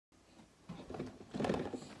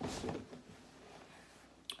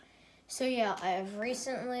So yeah,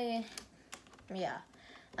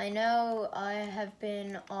 I know I have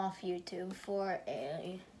been off YouTube for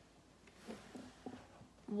a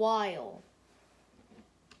while.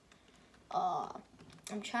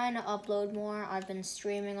 I'm trying to upload more. I've been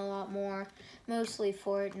streaming a lot more, mostly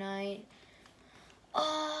Fortnite.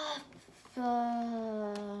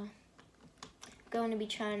 Going to be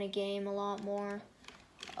trying to game a lot more.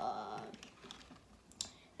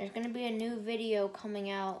 There's going to be a new video coming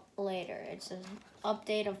out later. It's an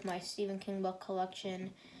update of my Stephen King book collection.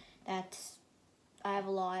 I have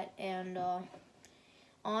a lot, and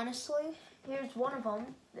honestly, here's one of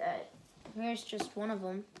them. Here's just one of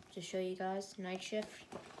them to show you guys. Night Shift.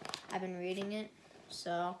 I've been reading it,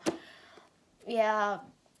 so yeah.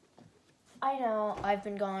 I know I've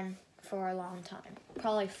been gone for a long time,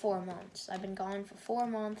 probably 4 months. I've been gone for 4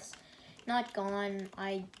 months. Not gone.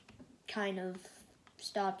 I kind of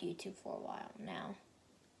stopped YouTube for a while now.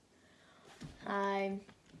 I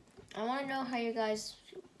want to know how you guys'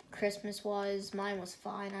 Christmas was. Mine was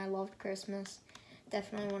fine. I loved Christmas.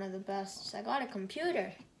 Definitely one of the best. I got a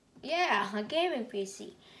computer. Yeah, a gaming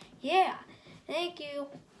PC. Yeah. Thank you,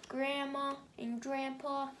 Grandma and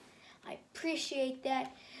Grandpa. I appreciate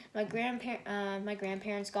that. My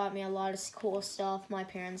grandparents got me a lot of cool stuff. My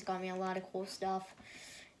parents got me a lot of cool stuff.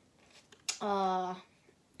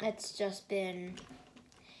 It's just been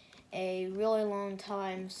a really long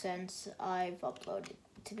time since I've uploaded.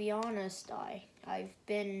 To be honest, I've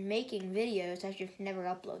been making videos. I just never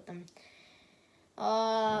upload them.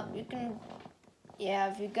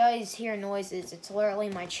 If you guys hear noises, it's literally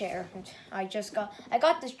my chair. I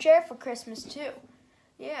got this chair for Christmas too.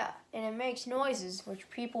 Yeah, and it makes noises, which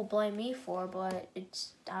people blame me for, but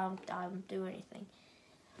I don't do anything.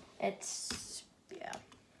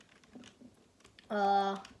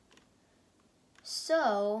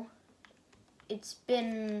 So it's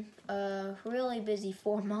been a really busy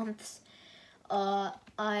 4 months.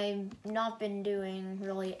 I've not been doing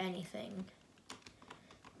really anything.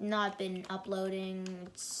 Not been uploading.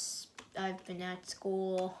 I've been at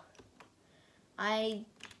school. I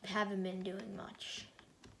haven't been doing much.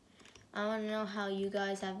 I want to know how you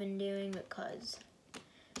guys have been doing, because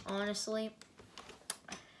honestly,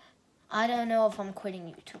 I don't know if I'm quitting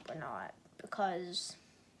YouTube or not, because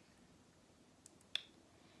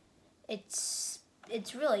it's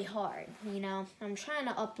really hard, you know. I'm trying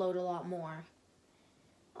to upload a lot more.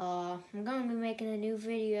 I'm going to be making a new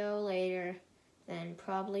video later, then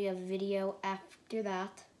probably a video after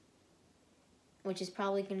that, which is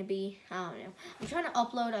probably going to be, I don't know. I'm trying to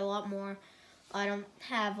upload a lot more. I don't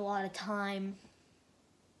have a lot of time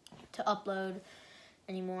to upload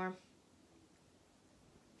anymore.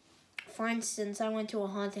 For instance, I went to a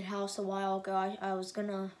haunted house a while ago. I was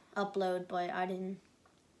gonna upload, but I didn't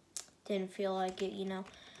feel like it, you know.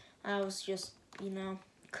 I was just, you know,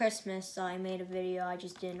 Christmas, so I made a video. I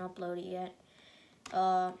just didn't upload it yet.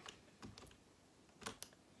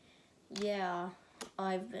 Yeah,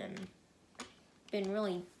 I've been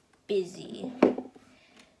really busy.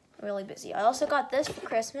 Really busy. I also got this for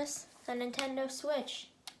Christmas, the Nintendo Switch.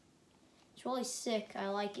 It's really sick. I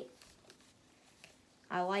like it.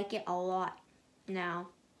 I like it a lot now.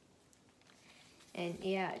 And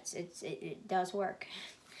yeah, it does work.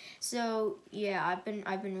 So yeah, I've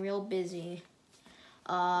been real busy.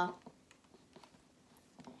 I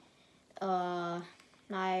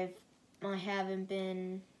haven't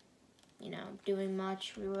been, you know, doing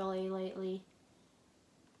much really lately.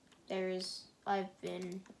 I've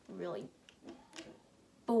been really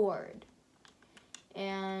bored.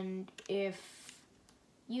 And if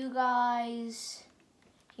you guys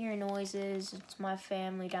hear noises, it's my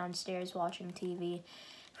family downstairs watching TV.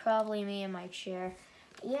 Probably me in my chair.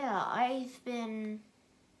 Yeah, I've been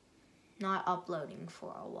not uploading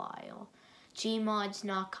for a while. Gmod's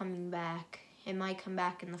not coming back. It might come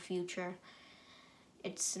back in the future.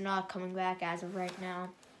 It's not coming back as of right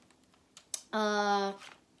now.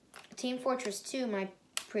 Team Fortress 2, I'm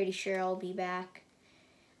pretty sure I'll be back.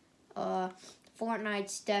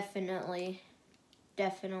 Fortnite's definitely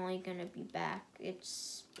gonna be back.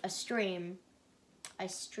 It's a stream. I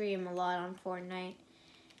stream a lot on Fortnite.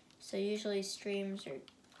 So usually streams are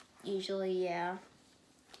yeah.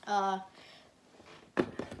 I'm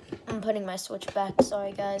putting my Switch back,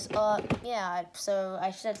 sorry guys. Yeah, so I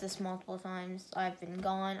said this multiple times. I've been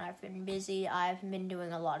gone, I've been busy, I've been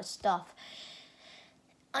doing a lot of stuff.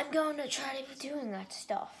 I'm going to try to be doing that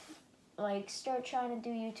stuff. Like, start trying to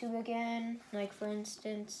do YouTube again. Like, for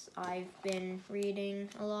instance, I've been reading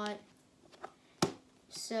a lot.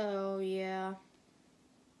 So, yeah.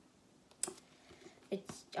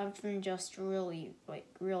 I've been just really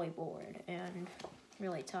bored. And,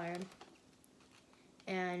 really tired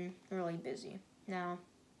and really busy. Now,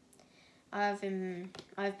 I've been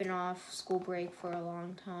off school break for a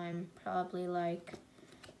long time, probably like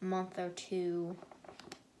a month or two,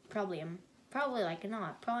 probably like probably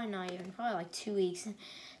not even, probably like 2 weeks,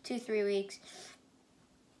 2-3 weeks.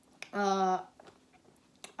 I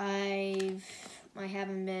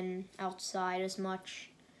haven't been outside as much.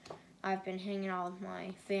 I've been hanging out with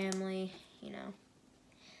my family, you know.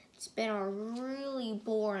 It's been a really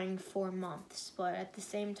boring 4 months, but at the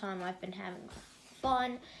same time, I've been having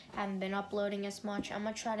fun. Haven't been uploading as much. I'm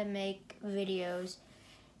gonna try to make videos.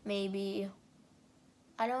 Maybe,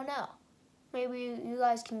 I don't know. Maybe you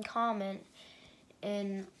guys can comment,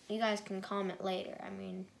 and you guys can comment later. I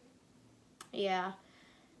mean, yeah.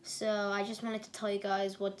 So I just wanted to tell you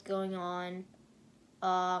guys what's going on.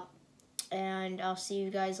 And I'll see you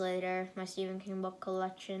guys later. My Stephen King book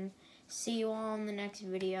collection. See you all in the next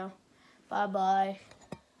video. Bye-bye.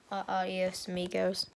 Adios, amigos.